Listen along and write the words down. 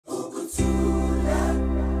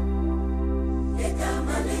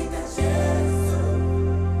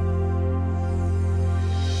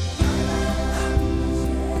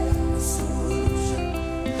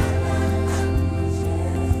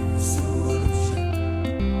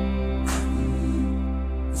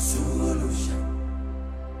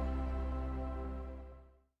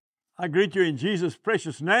I greet you in Jesus'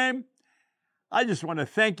 precious name. I just want to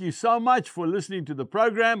thank you so much for listening to the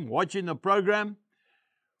program, watching the program.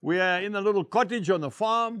 We are in the little cottage on the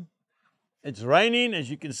farm. It's raining, as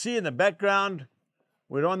you can see in the background.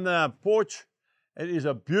 We're on the porch. It is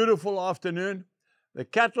a beautiful afternoon. The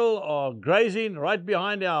cattle are grazing right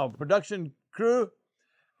behind our production crew,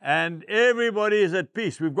 and everybody is at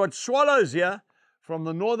peace. We've got swallows here from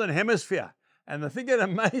the northern hemisphere, and the thing that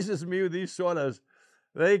amazes me with these swallows,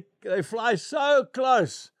 they fly so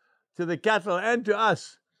close to the cattle and to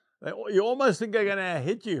us. You almost think they're going to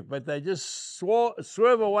hit you, but they just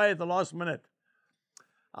swerve away at the last minute.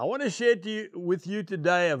 I want to share with you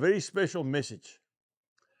today a very special message.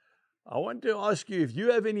 I want to ask you, if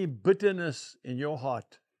you have any bitterness in your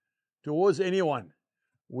heart towards anyone,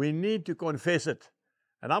 we need to confess it.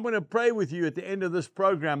 And I'm going to pray with you at the end of this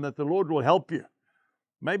program that the Lord will help you.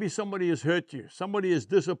 Maybe somebody has hurt you. Somebody has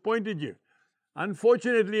disappointed you.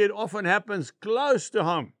 Unfortunately, it often happens close to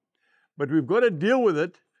home. But we've got to deal with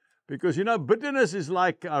it because, bitterness is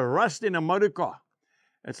like a rust in a motor car.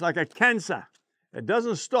 It's like a cancer. It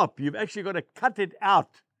doesn't stop. You've actually got to cut it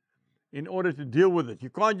out in order to deal with it. You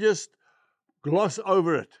can't just gloss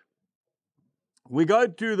over it. We go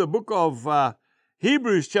to the book of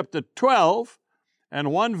Hebrews chapter 12 and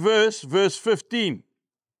one verse 15.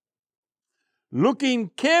 Looking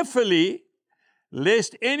carefully,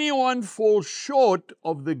 lest anyone fall short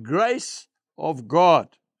of the grace of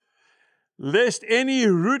God. Lest any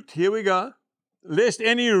root, here we go, lest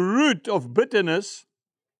any root of bitterness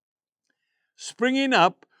springing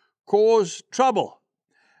up cause trouble.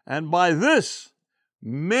 And by this,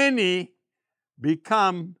 many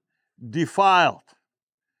become defiled.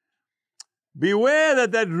 Beware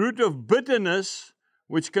that root of bitterness,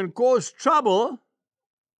 which can cause trouble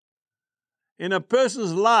in a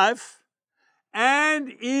person's life,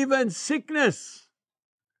 and even sickness,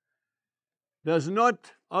 does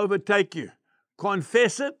not overtake you.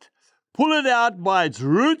 Confess it, pull it out by its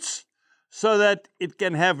roots so that it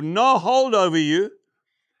can have no hold over you,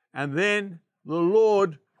 and then the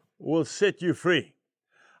Lord will set you free.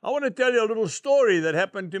 I want to tell you a little story that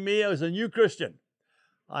happened to me as a new Christian.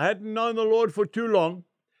 I hadn't known the Lord for too long,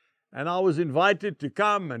 and I was invited to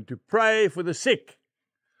come and to pray for the sick.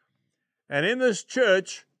 And in this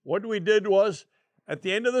church, what we did was, at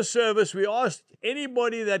the end of the service, we asked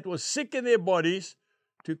anybody that was sick in their bodies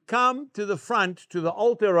to come to the front, to the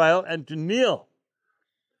altar rail, and to kneel.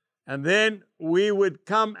 And then we would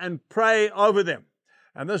come and pray over them.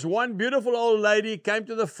 And this one beautiful old lady came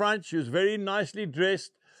to the front. She was very nicely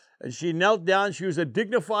dressed, and she knelt down. She was a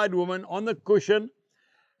dignified woman on the cushion.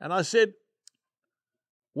 And I said,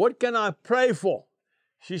 "What can I pray for?"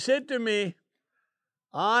 She said to me,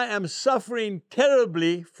 "I am suffering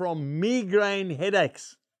terribly from migraine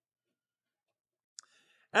headaches."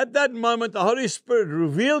 At that moment, the Holy Spirit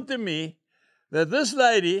revealed to me that this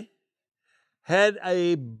lady had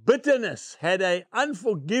a bitterness, had an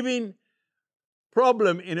unforgiving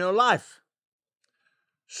problem in her life.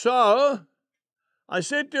 So I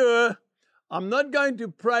said to her, "I'm not going to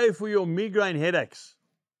pray for your migraine headaches.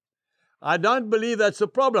 I don't believe that's a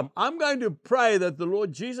problem. I'm going to pray that the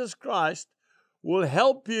Lord Jesus Christ will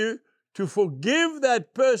help you to forgive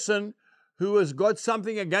that person who has got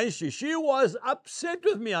something against you." She was upset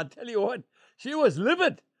with me, I tell you what. She was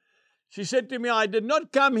livid. She said to me, "I did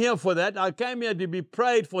not come here for that. I came here to be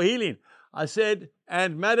prayed for healing." I said,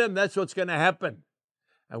 "And madam, that's what's going to happen."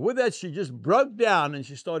 And with that, she just broke down and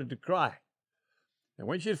she started to cry. And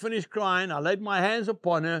when she had finished crying, I laid my hands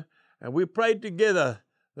upon her and we prayed together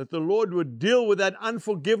that the Lord would deal with that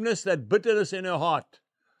unforgiveness, that bitterness in her heart.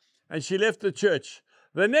 And she left the church.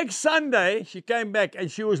 The next Sunday, she came back and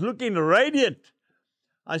she was looking radiant.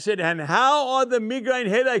 I said, "And how are the migraine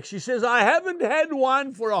headaches?" She says, "I haven't had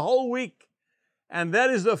one for a whole week. And that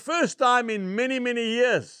is the first time in many, many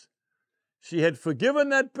years." She had forgiven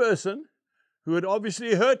that person who had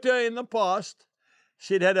obviously hurt her in the past.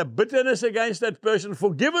 She had had a bitterness against that person,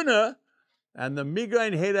 forgiven her, and the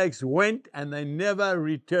migraine headaches went and they never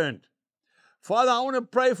returned. Father, I want to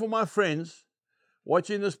pray for my friends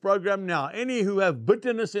watching this program now, any who have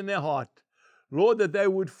bitterness in their heart, Lord, that they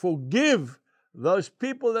would forgive those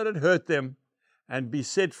people that had hurt them and be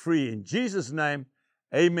set free. In Jesus' name,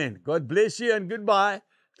 amen. God bless you and goodbye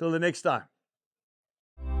till the next time.